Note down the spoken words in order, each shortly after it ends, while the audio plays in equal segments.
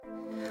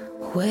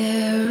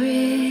Where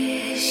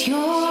is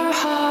your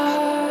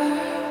heart?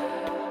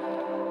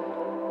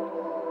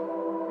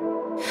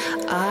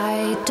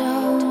 I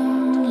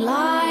don't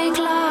like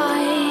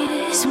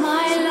lies,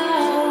 my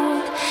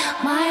love,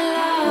 my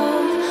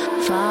love.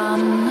 If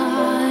I'm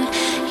not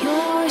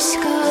your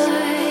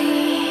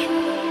sky,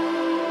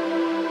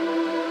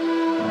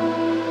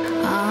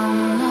 I'm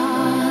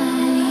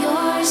not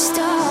your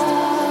star,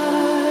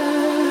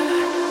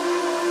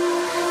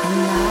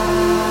 and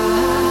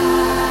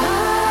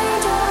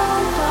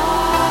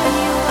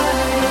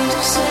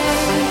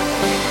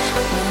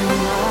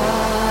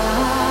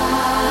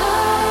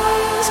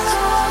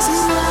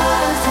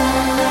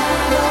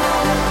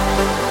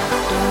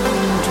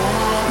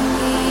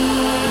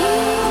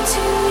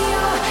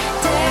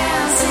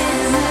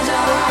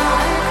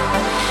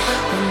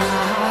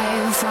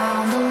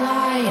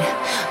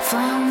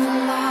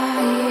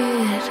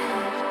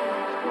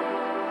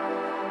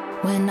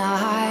when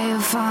I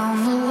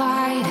found the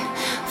light,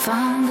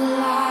 found the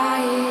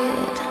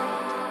light.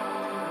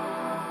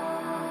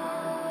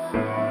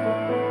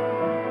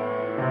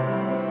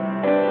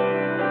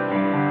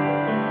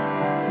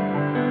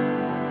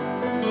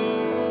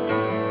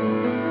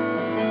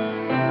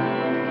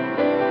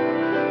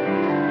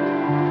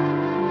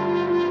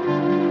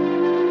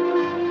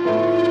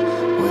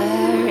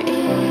 Where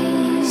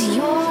is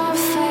your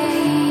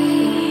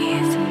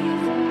faith?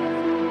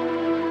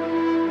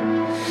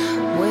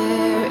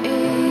 Where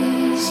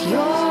is your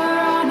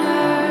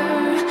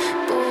honor,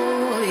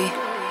 boy?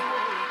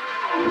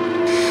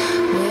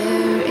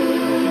 Where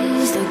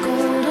is the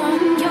gold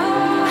on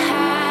your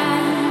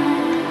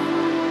hand?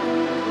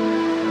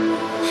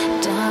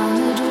 Down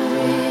the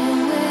drain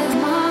with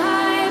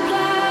my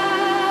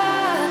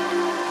blood,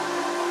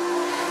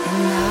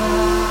 and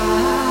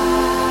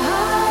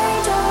I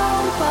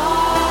don't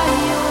buy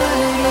your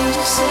word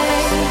to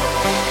say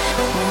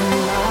when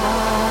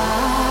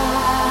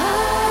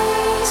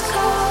lies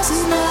cause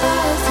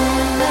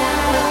nothing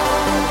at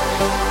all.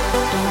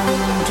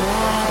 Don't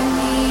drag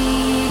me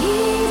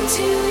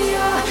to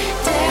your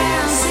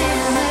dance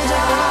in the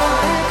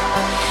dark.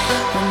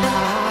 When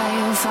I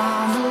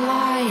found the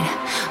light,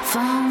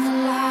 found the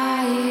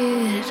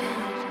light.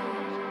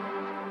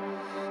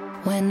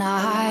 When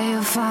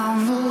I found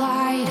the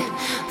light,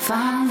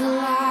 found